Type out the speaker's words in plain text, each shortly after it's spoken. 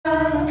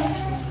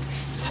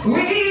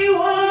We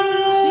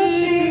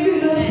worship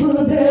you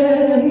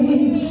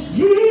today,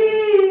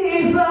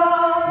 Jesus.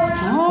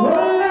 Oh,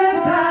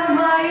 let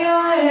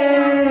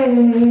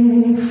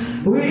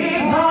we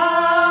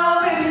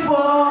bow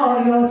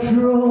before your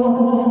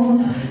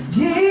throne,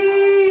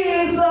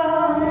 Jesus.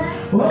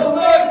 Oh,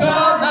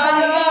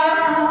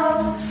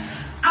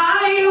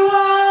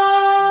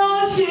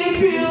 I worship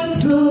you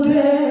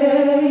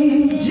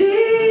today,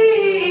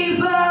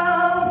 Jesus.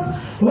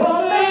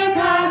 Oh,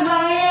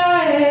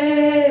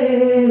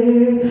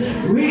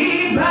 we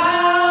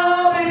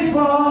bow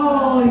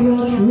before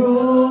your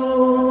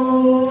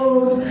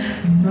throne.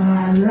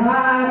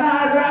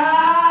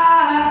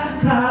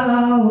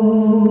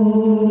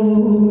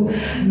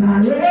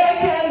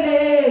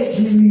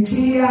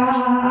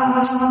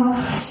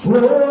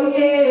 Oh,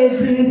 yes,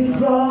 this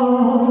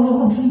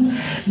song.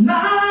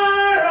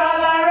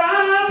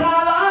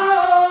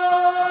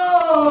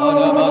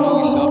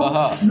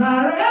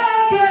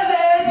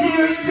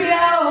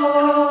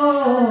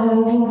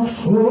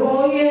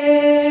 Oh,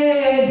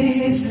 yeah,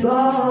 this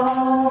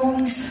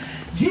song.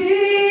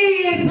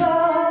 Jesus,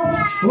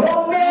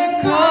 oh,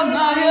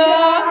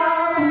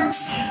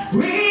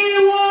 we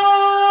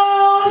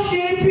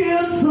worship you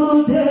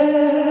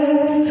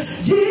today,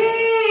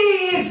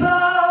 Jesus.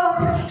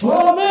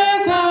 Oh, we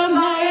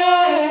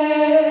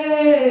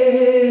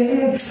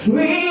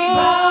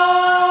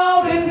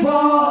bow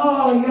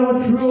before your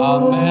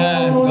throne.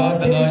 Amen. God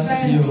bless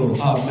you.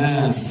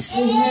 Amen.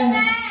 Amen.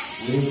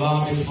 We bow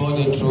before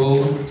the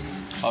throne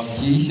of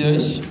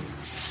Jesus.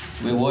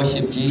 We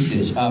worship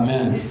Jesus.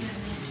 Amen.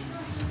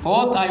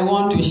 What I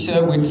want to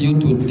share with you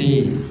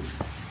today,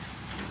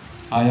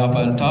 I have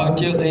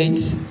entitled it,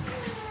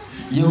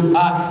 You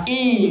Are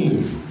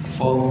In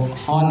for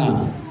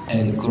Honor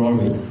and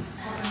Glory.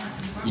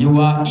 You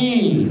are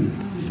in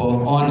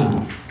for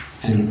honor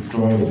and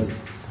glory.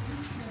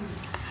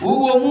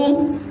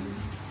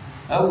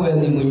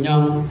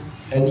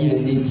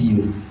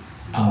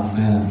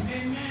 Amen.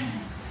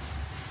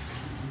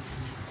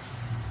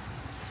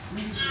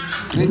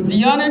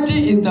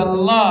 Christianity is the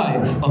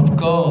life of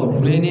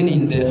God reigning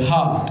in the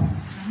heart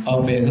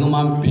of a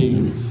human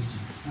being.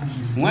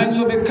 When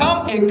you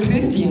become a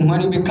Christian,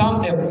 when you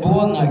become a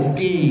born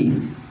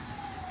again,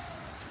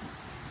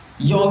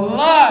 your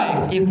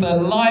life is the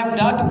life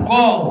that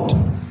God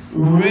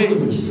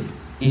reigns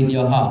in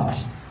your heart.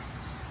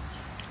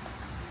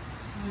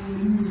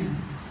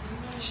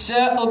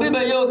 Share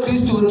Obibeyo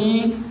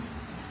Christoni,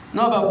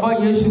 no Baba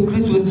Yesu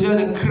Christo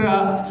Sion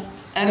Kra,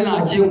 and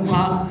I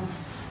Jimpa.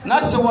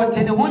 Nasa what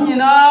in the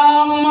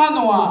Wunina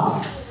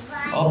Manua,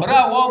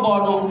 Obra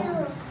Wabono,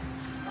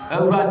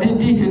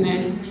 Eradidi Hene,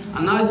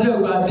 and Nasa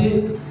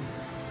Radi,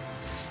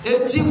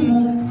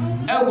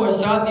 Etimu,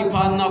 Ewashadi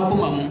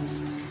Panakumam.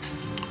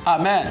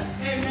 Amen.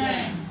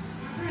 Amen.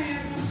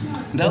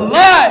 The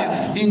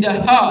life in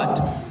the heart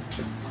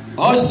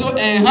also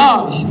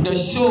enhances the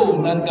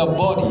soul and the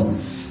body,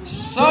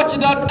 such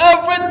that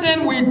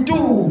everything we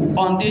do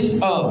on this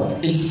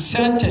earth is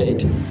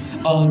centered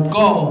on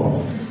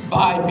God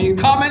by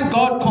becoming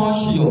God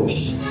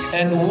conscious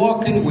and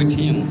walking with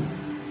Him.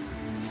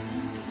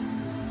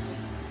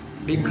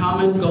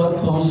 Becoming God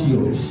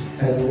conscious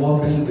and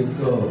walking with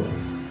God.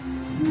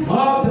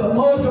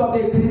 Most of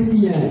the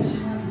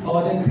Christians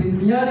or the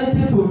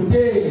Christianity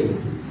today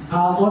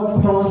are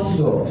not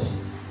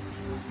conscious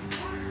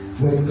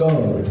with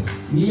God.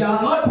 We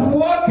are not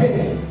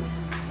walking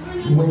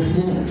with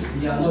Him.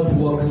 We are not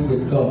walking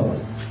with God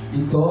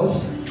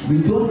because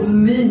we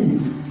don't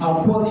live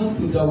according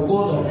to the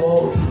word of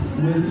God.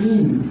 We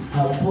live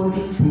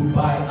according to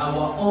by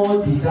our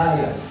own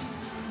desires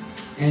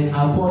and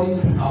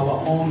according to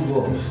our own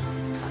words.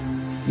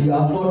 We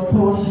are not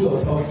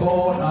conscious of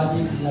God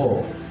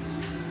anymore.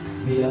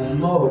 We are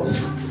not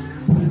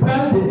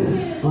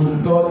depending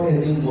on God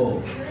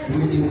anymore.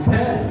 We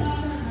depend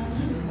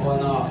on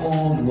our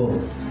own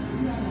word.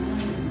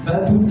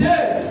 But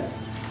today,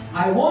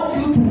 I want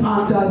you to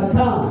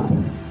understand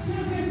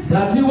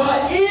that you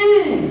are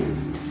in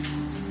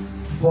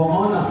for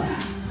honor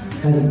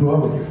and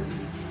glory.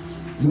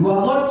 You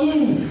are not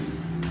in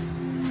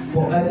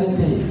for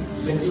anything,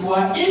 but you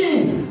are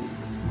in.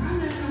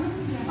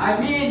 I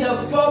mean the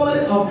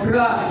family of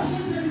Christ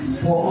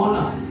for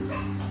honor.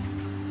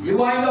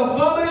 You are in the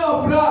family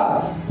of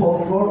Christ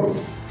for glory.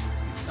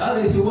 That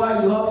is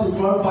why you have to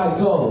glorify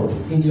God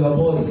in your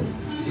body.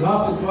 You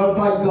have to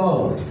glorify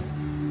God,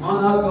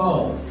 honor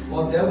God,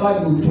 whatever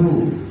you do.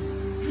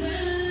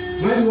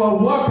 When you are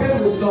working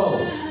with God,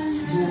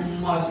 you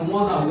must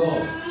honor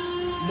God.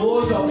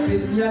 Most of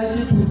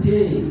Christianity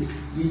today,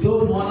 we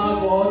don't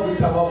honor God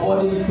with our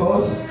body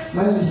because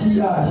when you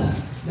see us,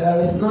 there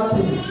is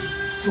nothing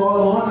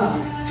called honor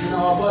in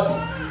our body.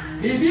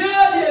 If you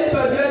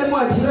are very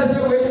much, let's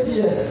wait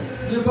here.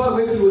 You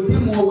probably will do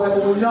more when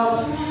you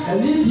know,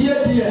 and need here,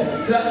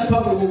 that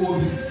probably will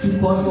be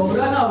because of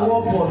Rana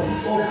Warport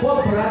or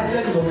what brand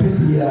said your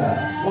people here,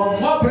 or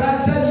what brand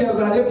said your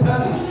grandpa.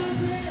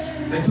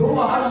 But you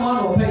are man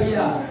of a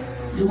year.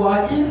 You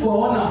are in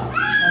for honor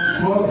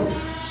and glory.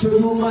 So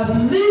you must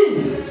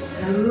live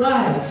a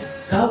life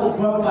that will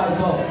glorify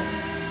God.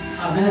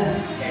 Amen.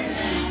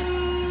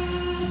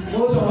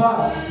 Most of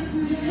us,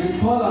 we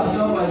call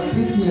ourselves as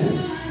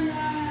Christians,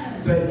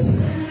 but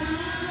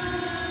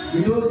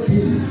we don't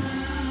give.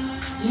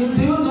 Do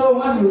you know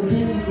when you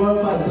give to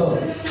glorify God?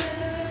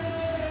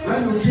 When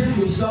you give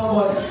to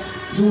somebody,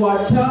 you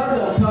are telling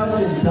the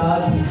person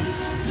that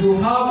you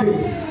have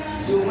it.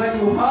 So when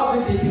you have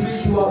it, it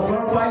means you are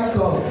glorifying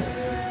God.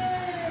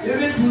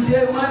 Even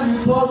today, when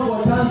you call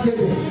for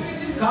thanksgiving,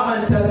 come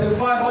and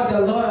testify what the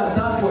Lord has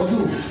done for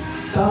you.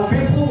 Some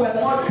people were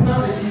not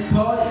coming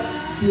because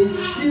they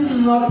see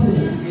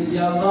nothing in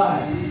their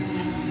life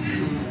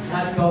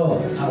that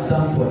God has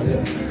done for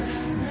them.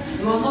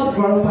 You are not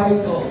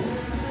glorifying God.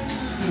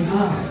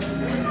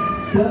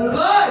 The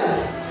life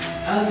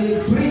and the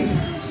breath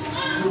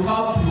you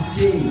have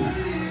today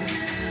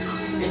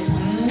is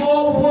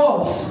more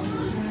worth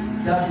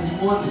than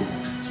money.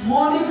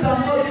 Money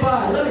cannot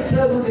buy. Let me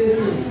tell you this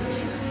thing.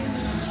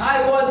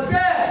 I was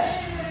there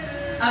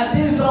at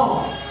this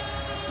dawn.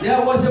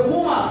 There was a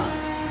woman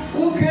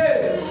who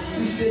came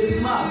to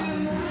St. Mark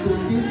to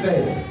give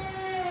birth.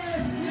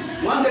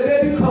 Once the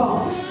baby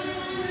comes,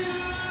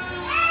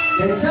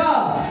 the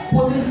child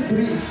couldn't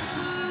breathe,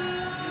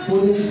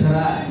 couldn't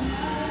cry.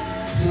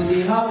 So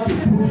they have to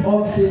put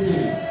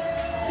oxygen.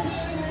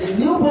 A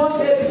newborn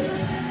baby,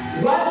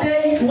 one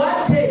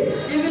day,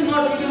 even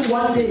not even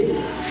 1 day,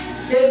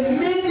 a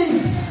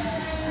minute.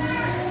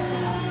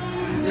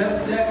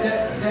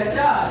 The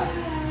child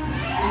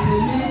is a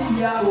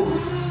minute old.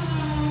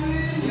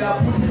 You are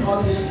putting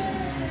oxygen.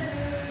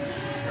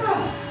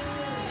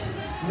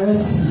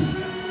 Mercy.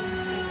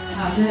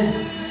 Amen.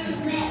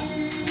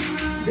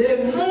 The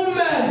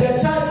moment the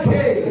child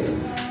came,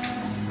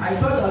 I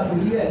thought I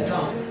could hear a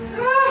sound.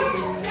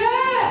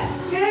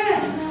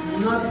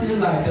 Nothing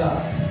like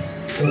that.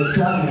 The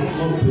child will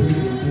not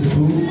breathe.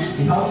 So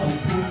you have to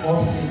put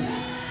oxygen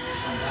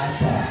on that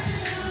child.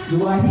 You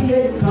are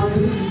here, you can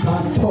breathe, you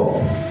can talk.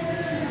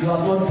 You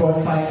are not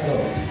glorifying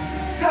God.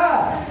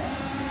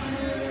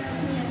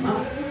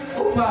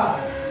 Opa,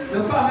 the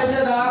power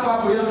measure that I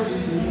have for you.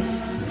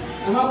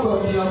 I'm not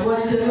going to go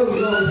and tell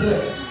you,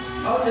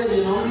 I'll say,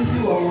 you know, this is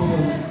what I'm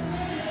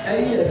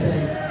saying. Yes, I'm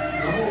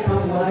going to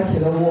come when I say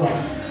the war.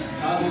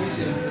 I'll be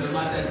saying for the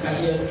master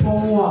career for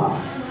more.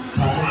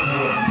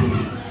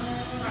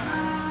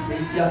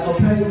 It's a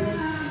pay.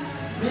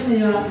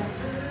 Minia,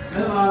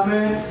 Mamma,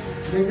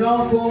 the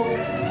young go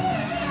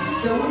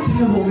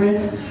 17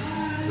 moment,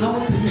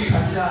 now to be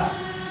Kasha.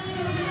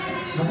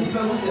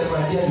 Manika was a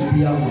idea in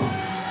the hour.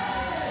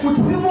 Put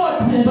some more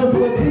things to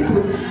this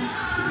one.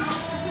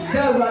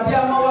 Tell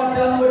Radiama what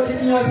done what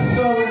in your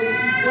soul.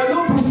 Well,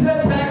 look to say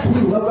thank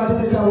you. What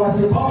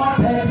was a common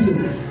thank you.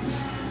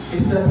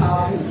 It's a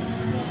taboo.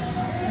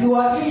 You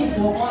are in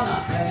for honor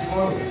and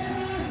glory.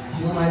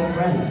 You, my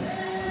friend,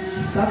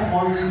 start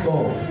honoring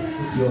God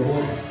with your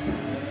body.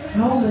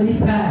 How many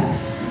times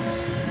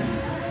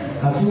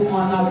have you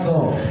honored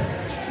God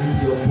with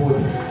your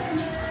body?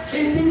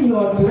 Even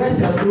your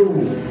dress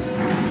alone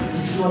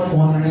is not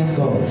honoring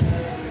God.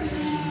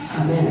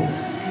 Amen.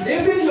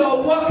 Even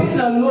your walking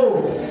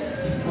alone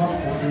is not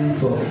honoring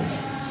God.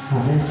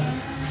 Amen.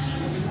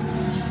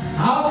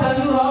 How can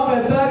you have a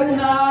very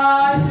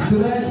nice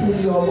dress in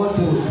your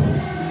wardrobe,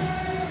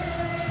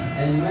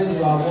 and when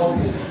you are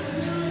walking,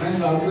 when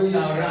you are going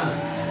around,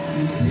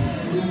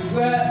 you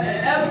wear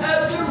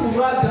every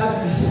word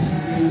that you see,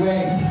 you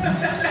wear it.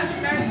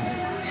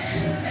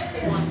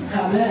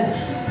 Amen.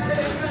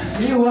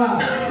 You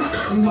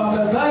have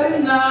a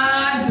very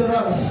nice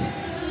dress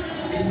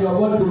in your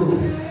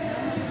wardrobe,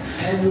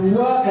 and you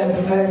wear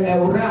a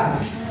rag.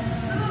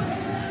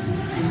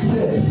 It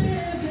says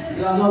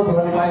you are not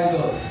glorifying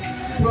God.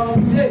 From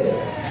today,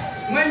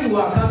 when you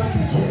are coming to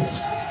church,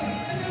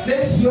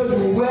 make sure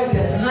you wear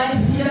the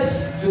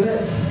nicest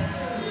dress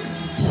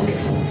to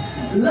church.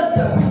 Let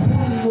the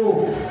people know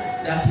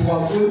that you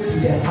are going to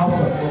the house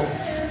of God.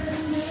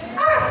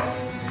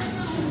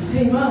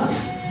 Amen.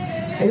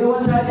 And you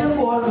want to take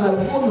for my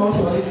phone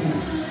also.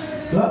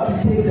 You have to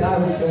take that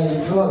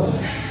dress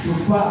to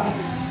far.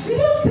 You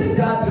don't take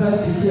that dress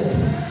to church.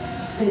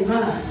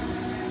 Amen.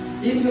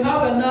 If you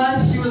have a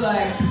nice shoe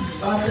like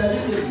Pastor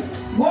Victor,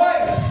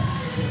 boys,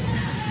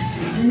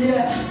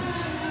 yeah.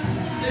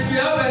 If you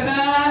have a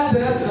nice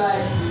dress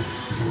like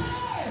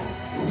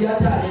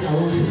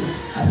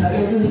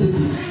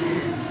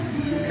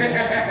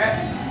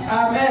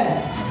Amen.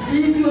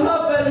 If you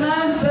have a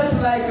nice dress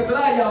like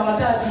Brian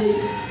Watati,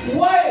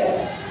 white,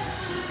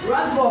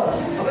 Rasbor,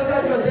 I'm going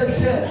to yourself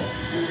share.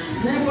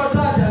 Name for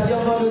Tata,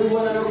 you're going to go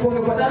and go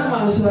to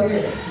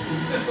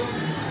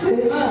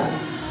Amen.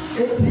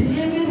 It's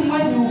even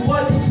when you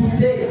bought it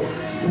today,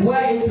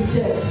 wear it to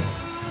church.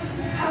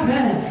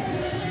 Amen.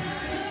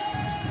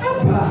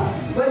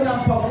 When you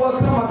come,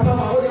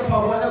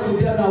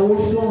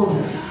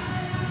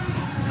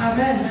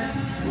 Amen.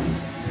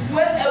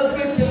 When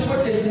everything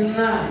what is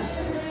nice,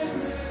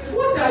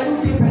 what are you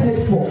keeping it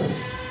for?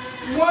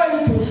 Why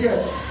you to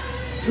church?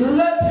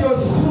 Let your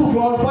shoe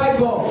glorify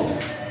God.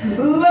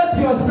 Let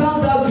your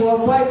sandals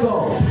glorify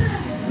God.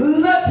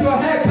 Let your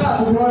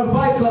haircut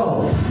glorify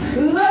God.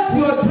 Let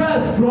your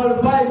dress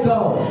glorify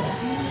God.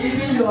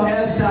 Even your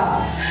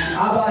hairstyle.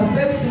 About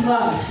 6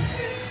 months.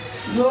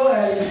 No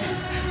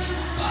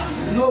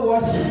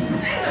washing.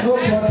 No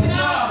cutting.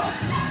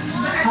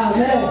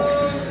 Amen.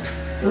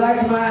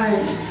 Like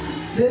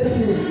this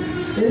thing.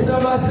 It's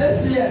about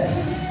 6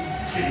 years.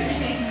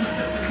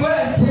 Go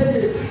and change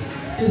it.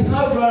 It's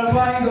not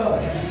glorifying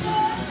God.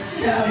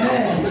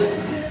 Amen.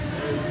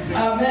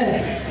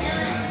 Amen.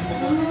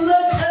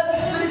 Let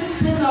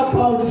everything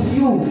about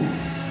you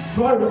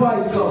glorify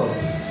God.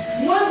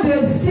 When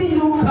they see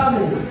you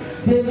coming,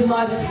 they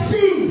must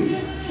see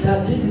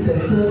that this is a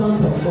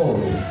servant of God.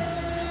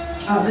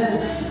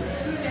 Amen.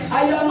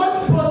 I am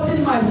not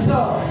boasting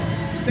myself,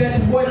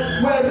 but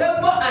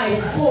wherever I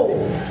go,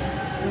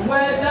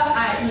 whether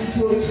I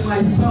introduce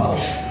myself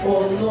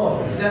or not,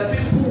 the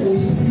people will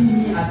see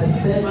me as a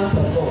servant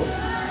of God.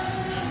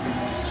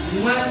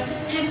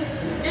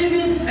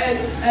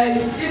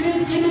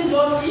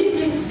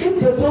 If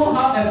they don't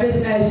have a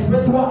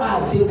spiritual eye,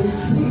 they will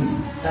see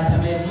that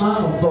I'm a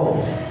man of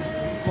God,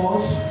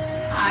 because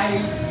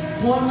I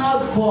honor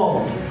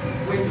God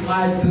with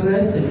my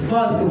dressing,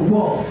 God the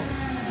world.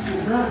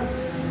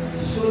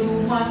 So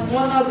you must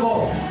honor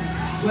God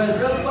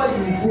wherever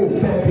you go.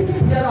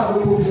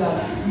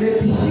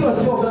 Make sure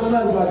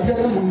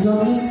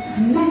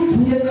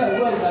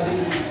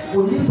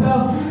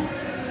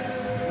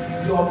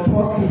you're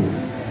talking.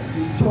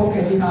 You talk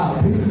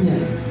anyhow. Christian,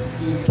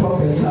 you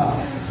talk anyhow.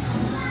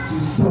 You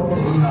talk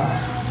anyhow.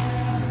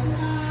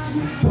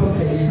 You talk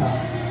anyhow.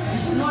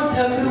 It's not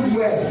every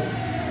word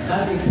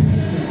that a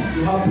Christian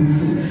you have to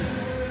use.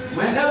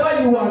 Whenever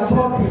you are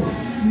talking,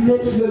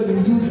 make sure you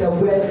use the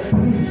word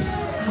please.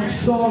 I'm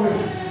sorry.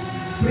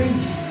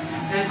 Please.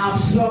 And I'm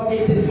sorry.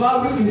 It is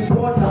very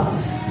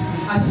important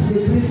as a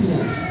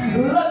Christian.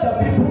 Let the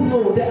people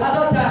know. The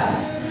other time,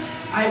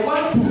 I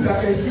went to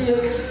Kakeshie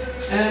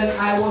and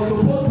I was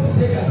supposed to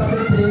take a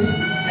certain things,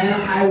 and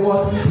I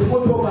was with the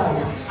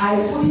motorbike. I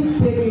couldn't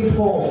take it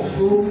all,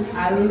 so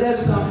I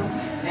left some.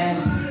 And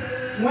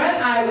when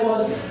I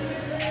was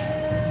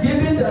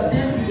giving the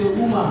thing to the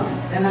woman,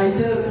 and I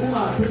said,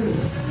 "Woman,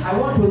 please, I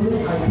want to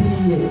look at it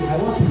here. I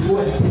want to go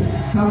and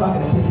come back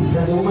and take it."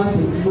 And the woman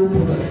said, "No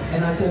problem."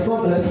 And I said,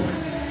 "God bless you."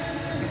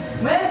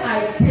 When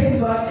I came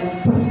back and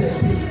took the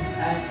thing,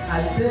 and I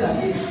said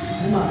again,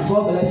 "Woman,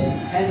 God bless you."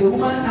 And the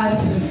woman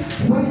asked me,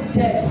 "Which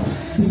church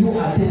do you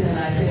attend?" And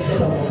I said,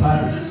 "Church of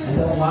Okari." I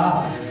said,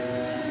 "Wow,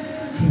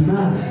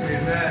 Amen.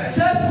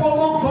 Just for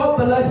one, God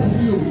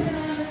bless you."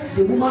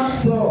 The woman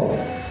saw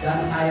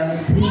that I am a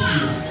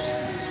Christian.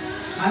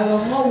 I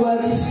was not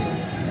wearing suit.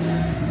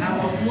 I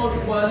was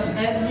not wearing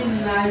any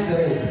nice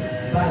dress,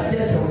 but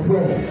just a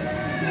word.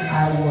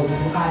 I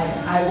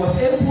was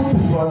able to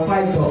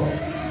glorify God.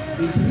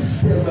 It is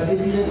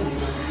self-evident.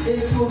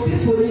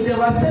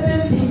 There are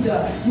certain things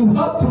that you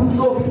have to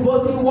know,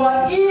 because you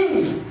are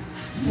in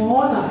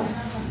for honor.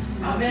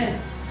 Amen.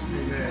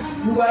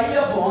 You are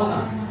here for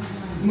honor.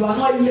 You are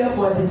not here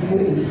for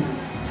disgrace.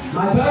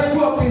 Majority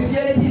of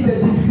Christianity is a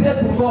disgrace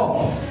to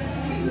God,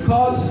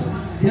 because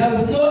there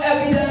is no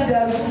evidence,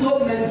 there is no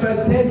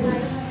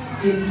manifestation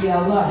in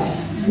their life.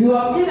 You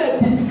have been a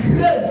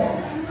disgrace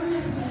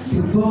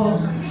to God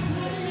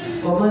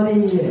for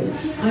many years.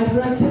 My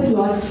friend, said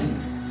to Auntie,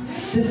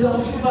 Sister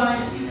Subai,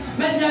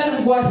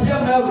 many was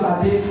here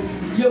now.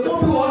 You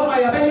won't be all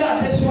my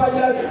that's why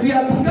we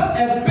have become a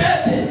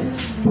burden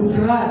to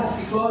Christ,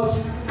 because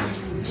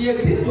here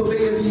is to be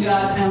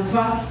and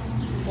fact.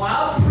 For I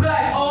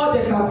apply all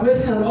the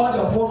calculation and all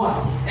the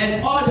formats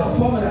and all the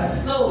formulas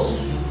still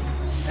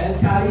and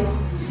carry,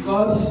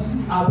 because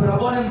I'm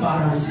born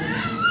embarrassed.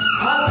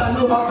 How can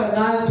you have a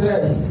nice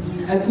dress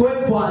and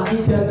going for an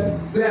interview,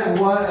 go and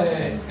wear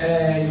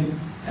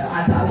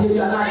Atali,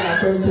 you are not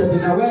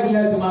acquainted. Now, when you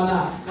have the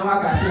manner, now I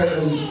can share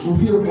you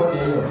feel for the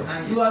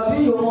you are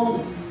being your own,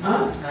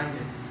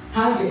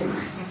 hanging.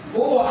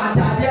 Oh,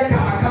 Atali,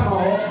 come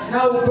on.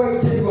 Now we're going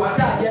to tell you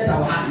Atali at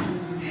our hand.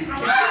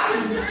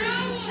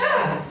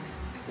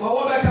 Well,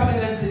 what are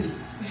coming empty?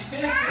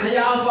 They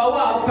are for a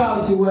while,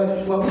 cows you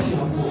were pushing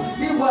for.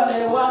 You were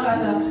the one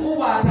as a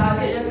who are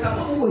Atali, come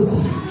on, who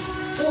is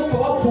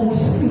who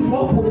see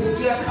what will be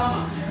here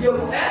come. You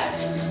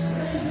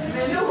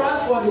you run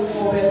for the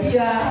baby.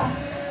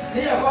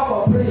 They are about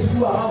to praise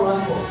who are run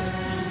for.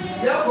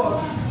 Therefore,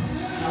 I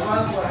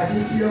run for I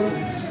think you.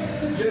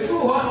 The two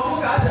who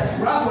guys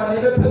run for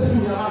the person.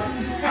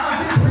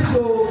 I'm pretty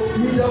sure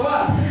you the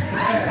one.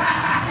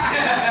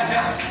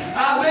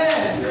 Amen.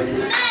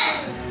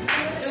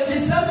 It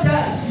is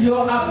sometimes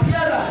your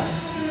appearance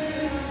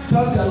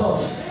talks a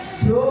lot.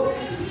 So,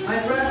 my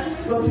friend,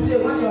 from today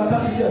when you are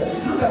coming to church,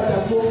 look at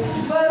that book.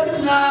 Very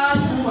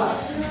nice woman.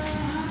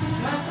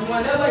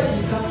 Whenever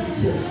she's coming to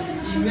church,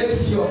 he makes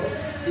sure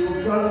he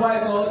will glorify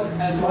God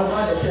and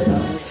glorify the church.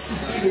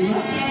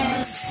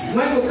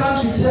 When you come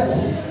to church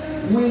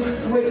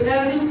with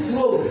any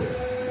growth,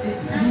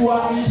 you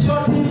are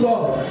insulting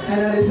God and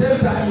at the same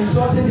time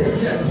insulting the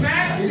church.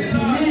 It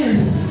means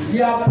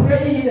you are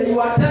praying, you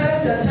are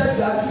telling the church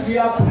that you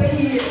are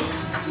praying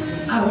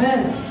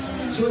Amen.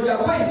 So you are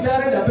going to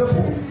tell the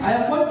people, I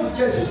am going to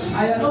church.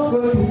 I am not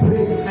going to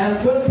pray. I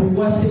am going to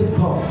worship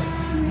God.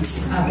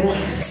 Amen.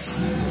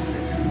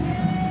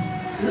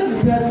 Let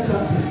me tell you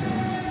something.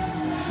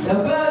 The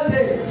first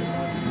day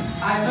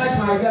I met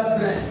my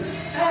girlfriend,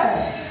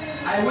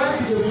 I went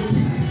to the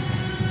boutique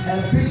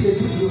and picked a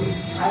video.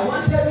 I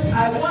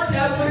want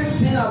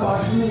everything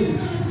about me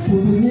to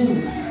be me,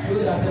 so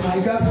that my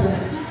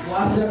girlfriend will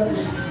accept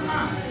me.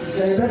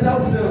 The better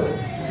self,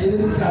 she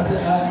didn't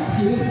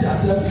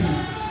accept me.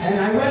 And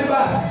I went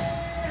back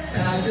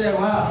and I said,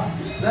 wow,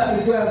 let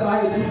me go and buy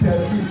a new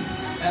perfume.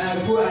 And I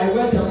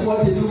went and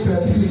bought a new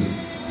perfume.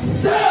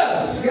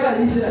 Still, God,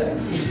 he said,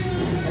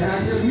 and I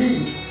said,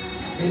 me,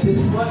 it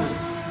is money.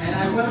 And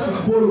I went to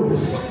borrow.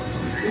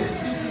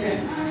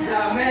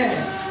 Amen.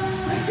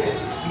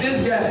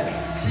 This girl,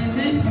 she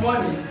needs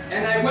money.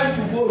 And I went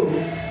to borrow.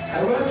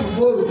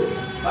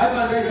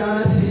 500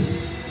 Ghana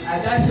cedis. I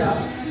dash out.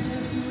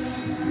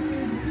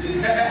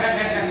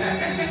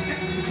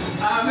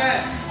 Amen.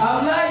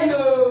 I'm lying,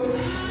 yo.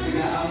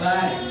 I'm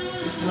lying.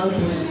 It's not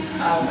true.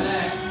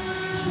 Amen.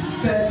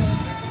 But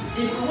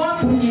if you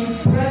want to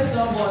impress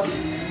somebody,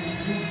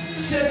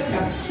 shake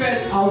the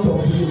best out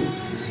of you.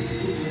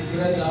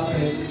 Impress that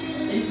person.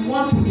 If you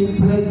want to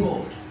impress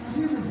God,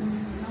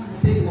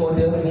 take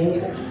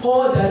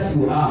all that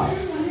you have,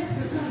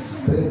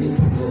 bring it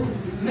to God.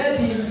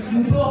 Maybe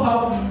you don't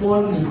have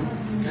money,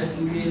 and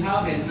you may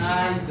have a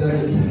nice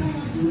dress,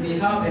 you may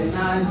have a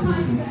nice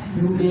booty,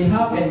 you may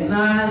have a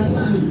nice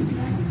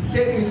suit.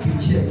 Take it to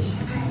church.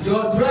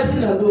 Your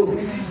dressing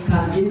alone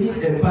can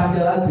even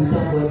evangelize to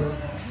somebody.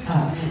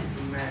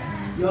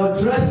 Amen. Your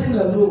dressing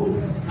alone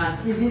can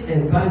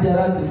even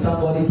evangelize to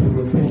somebody to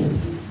repent.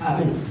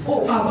 Amen.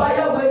 Oh,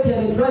 abaya wait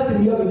and dress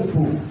in your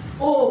before.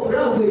 Oh,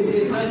 brown wait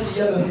and dress in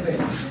your before.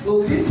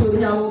 Oh, fit to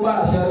me, I will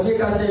buy a shall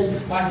make us say,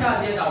 what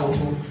are they out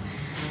to?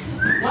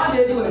 One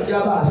day do a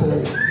job,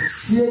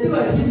 you do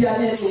a city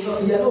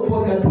and yellow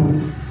pocket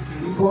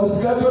because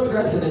you got your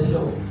dress in the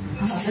show.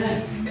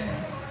 Amen.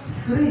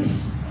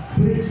 Please.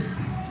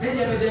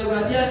 Many of the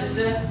radiation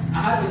said,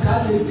 I had this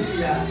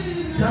hallelujah.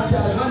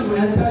 Chapter when you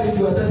enter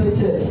into a certain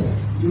church,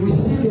 you will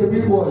see the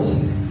big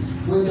boys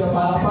with the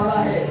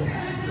falafala head.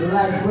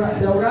 Like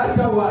the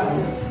Rasta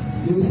one,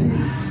 you see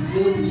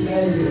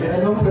the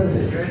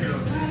non-present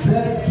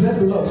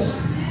dreadlocks.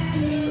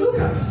 Look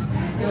at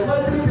the way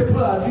three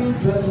people are doing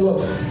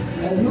dreadlocks,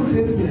 and you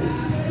Christian,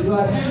 you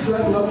are doing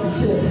dreadlocks in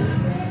church.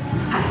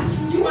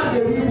 You are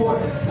the big boy.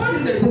 What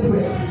is the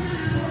difference?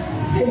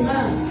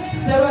 Amen.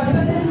 There are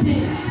certain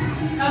things.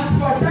 And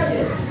for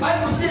tired, I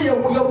will say your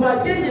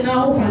body in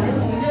our home and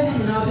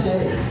now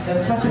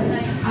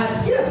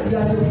and yet we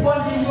are so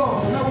funny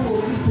young, now we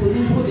will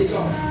use the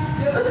young.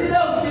 Never see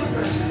that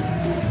difference.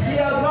 They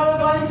are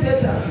glorifying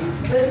Satan.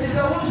 It is a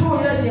whole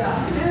idea.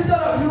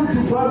 Instead of you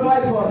to glorify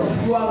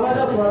God, you are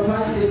rather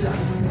glorifying Satan.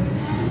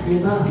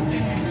 Amen.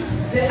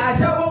 There are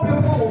several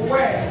people who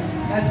wear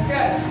a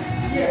skirt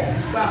here,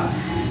 back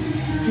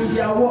to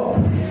their work.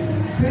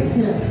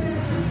 Christian.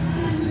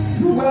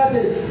 You wear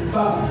this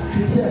back to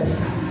church.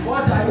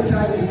 What are you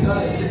trying to tell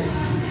the church?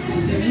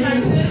 It's a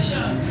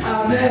ministry.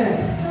 Amen.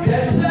 The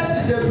church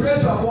is a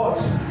place of what?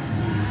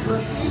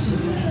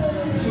 Prostitution.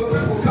 So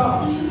people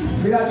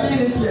come. We are being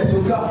it here,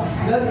 so come.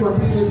 Let's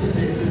continue to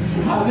here.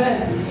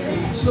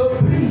 Amen. So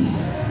please,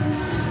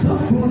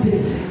 don't do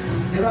this.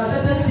 There are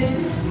certain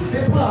things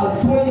people are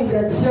doing in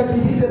the church.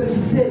 It is a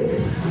mistake.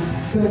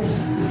 But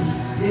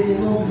they do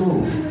not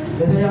know.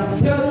 But I am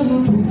telling you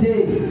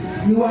today,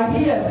 you are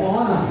here for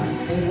honor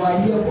and you are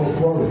here for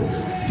glory.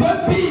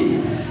 Don't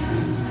be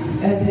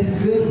and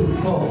disgrace to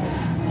God,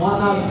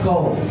 honor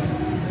God,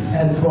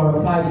 and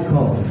glorify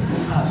God.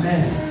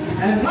 Amen.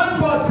 And when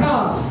God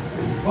comes,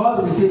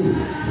 God will say,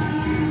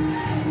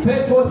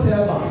 faithful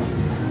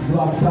servants, you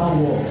have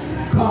done well.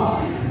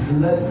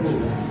 Come, let go.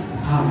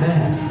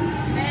 Amen.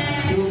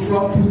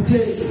 So from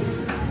today,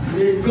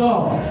 may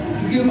God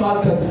give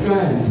us the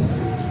strength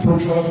to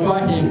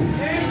glorify Him.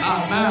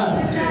 Amen.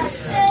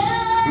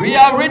 We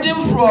are reading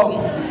from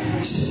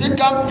 2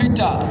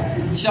 Peter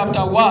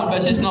chapter 1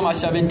 verses number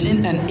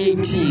 17 and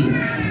 18.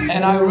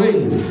 And I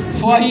read,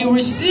 for he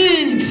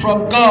received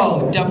from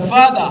God the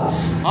Father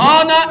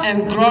honor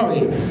and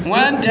glory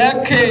when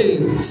there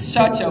came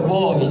such a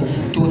voice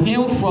to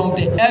him from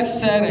the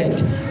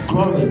excellent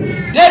glory.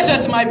 This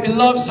is my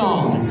beloved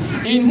Son,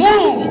 in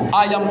whom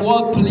I am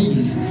well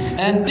pleased.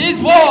 And this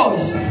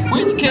voice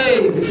which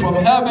came from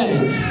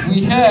heaven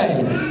we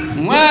heard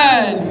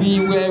when we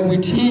were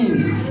with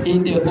him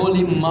in the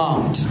holy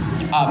mount.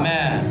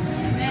 Amen.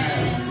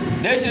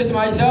 Amen. This is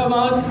my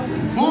servant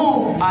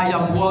whom I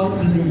am well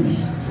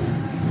pleased.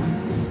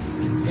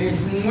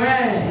 It's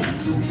when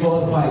you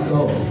glorify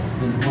God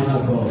and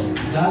honor God.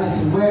 That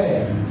is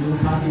where you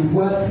can be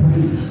well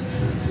pleased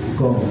with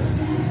God.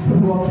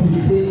 From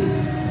today,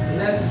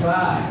 let's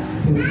try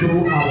to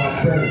do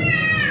our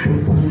best to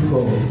please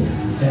God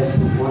and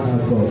to honor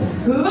God.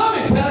 Let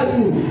me tell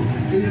you,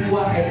 if you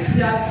are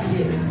exact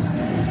here,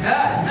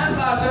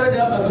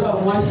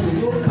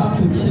 don't come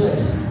to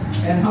church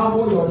and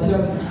humble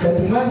yourself. That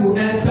when you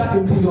enter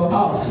into your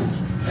house,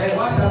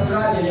 what's a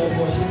brother your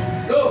portion?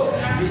 No,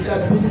 it's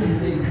a big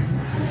mistake.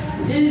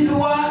 If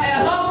you are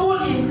a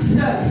humble in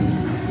church,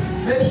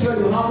 make sure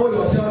you humble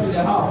yourself in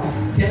the house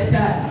 10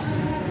 times.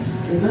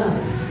 Amen.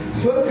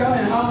 Don't come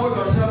and humble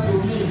yourself to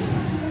me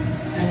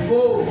and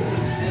go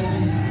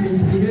and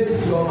misbehave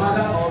to your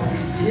mother or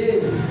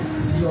misbehave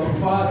to your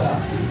father.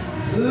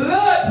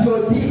 Let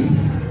your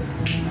deeds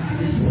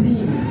be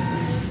seen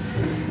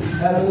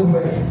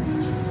everywhere.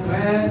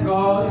 When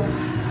God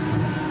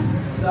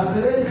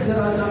separates, there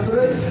are some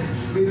grace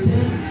we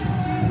think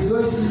you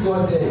don't see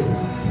God there.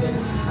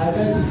 I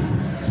bet you,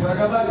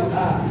 wherever you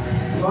are,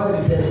 God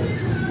is there.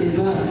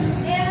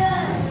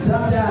 Amen.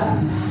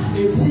 Sometimes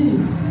a thief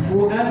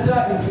will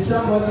enter into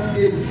somebody's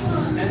gate,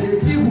 and the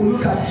thief will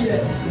look at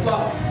here,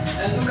 bow,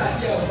 and look at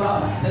here,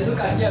 bow, and look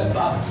at here,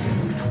 bow.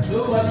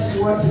 Nobody is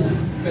watching,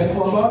 but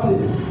forgotten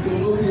to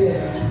look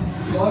here.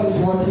 God is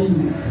watching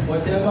you,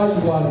 whatever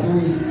you are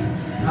doing.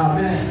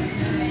 Amen.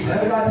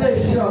 Everybody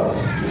is sure.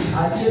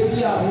 I gave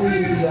you a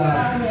movie.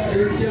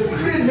 It's a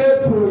free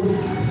neighborhood.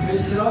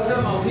 Mr.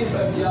 Rosa Mount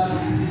Fabian,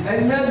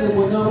 and men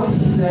will not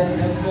say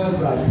and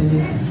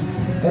Belgrade.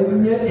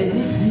 And yet, a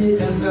DTA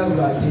and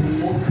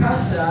Belgrade, or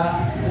Casa,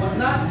 or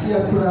Natia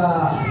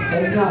Kura,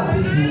 and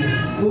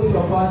nothing. Most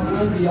of us,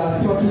 when we are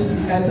talking to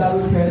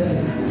elderly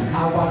person,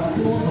 our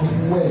tone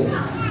of words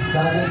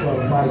doesn't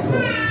glorify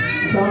God.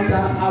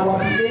 Sometimes our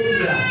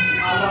behavior,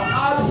 our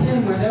action,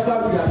 whenever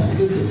we are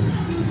speaking,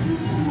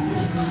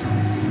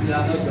 we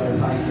are not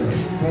glorifying God.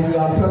 When you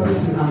are talking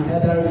to an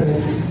elderly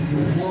person,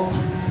 you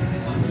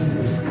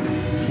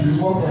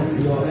walk on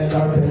your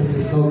elderly person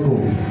is not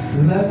good.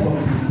 Learn from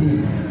today.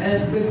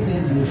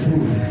 Everything you do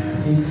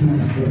is to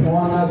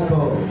honor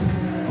God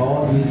or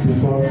is to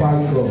glorify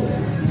God.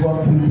 From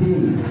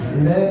today,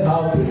 learn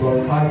how to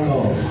glorify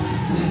God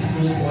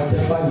in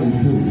whatever you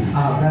do.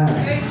 Amen.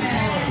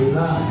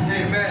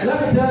 Amen. Let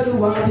me tell you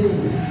one thing.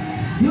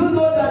 You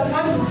know that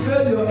when you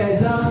fail your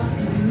exams,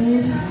 it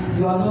means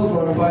you are not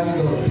glorifying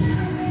God.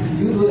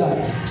 You know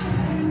that.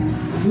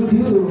 You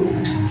know.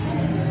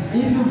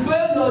 If you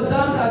fail your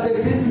exams as a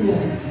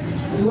Christian,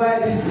 you are a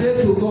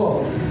disgrace to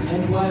God and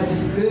you are a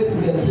disgrace to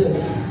the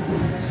church.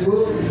 So,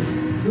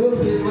 don't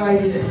fail right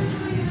here.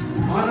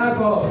 Honor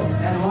God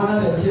and honor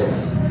the church.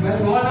 When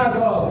you honor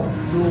God,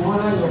 you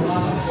honor your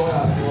man of God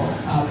as well.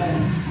 Amen.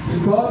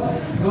 Because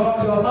God,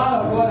 your man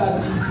of God has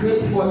been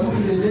praying for you in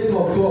the name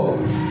of God.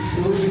 So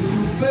if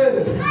you fail,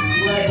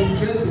 you are a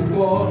disgrace to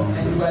God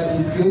and you are a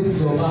disgrace to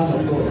your man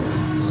of God.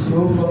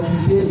 So from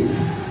today,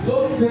 no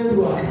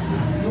failure,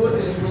 no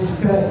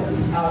disrespect.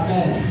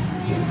 Amen.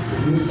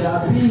 We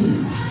shall be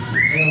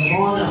an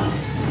honor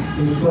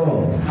to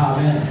God.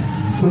 Amen.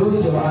 Close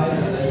your eyes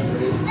and let's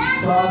pray.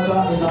 Father,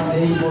 in the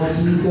name of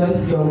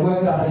Jesus, your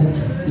word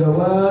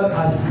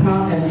has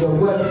come and your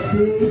word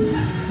says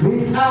we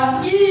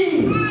are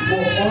in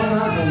for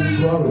honor and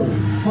glory.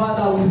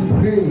 Father, we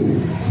pray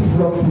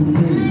from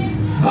today.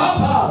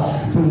 Help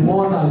us to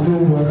honor you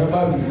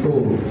wherever we go.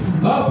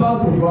 Help us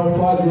to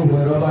glorify you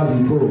wherever we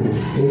go.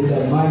 In the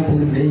mighty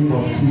name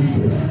of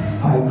Jesus,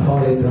 I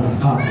call it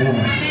down. Amen.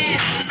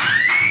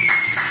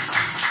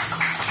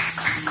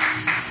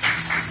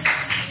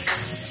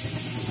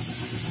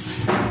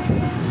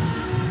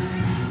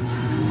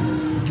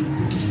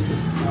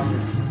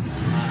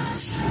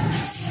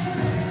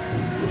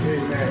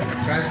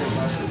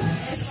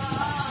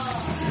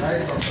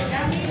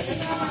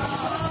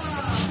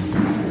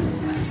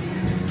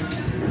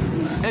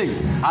 Hey,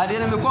 I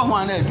didn't make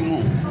one to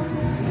move.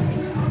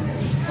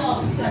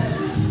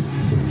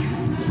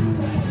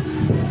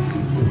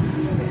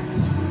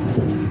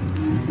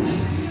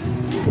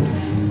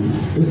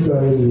 This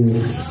guy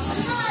is.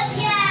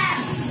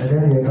 And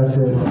then he can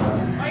say,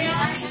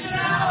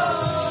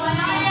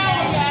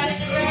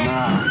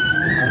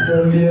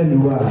 Assembly,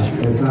 you are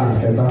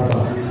a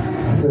Baba.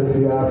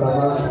 Assembly, Baba,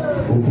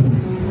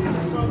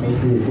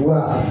 who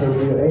are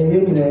assembly, a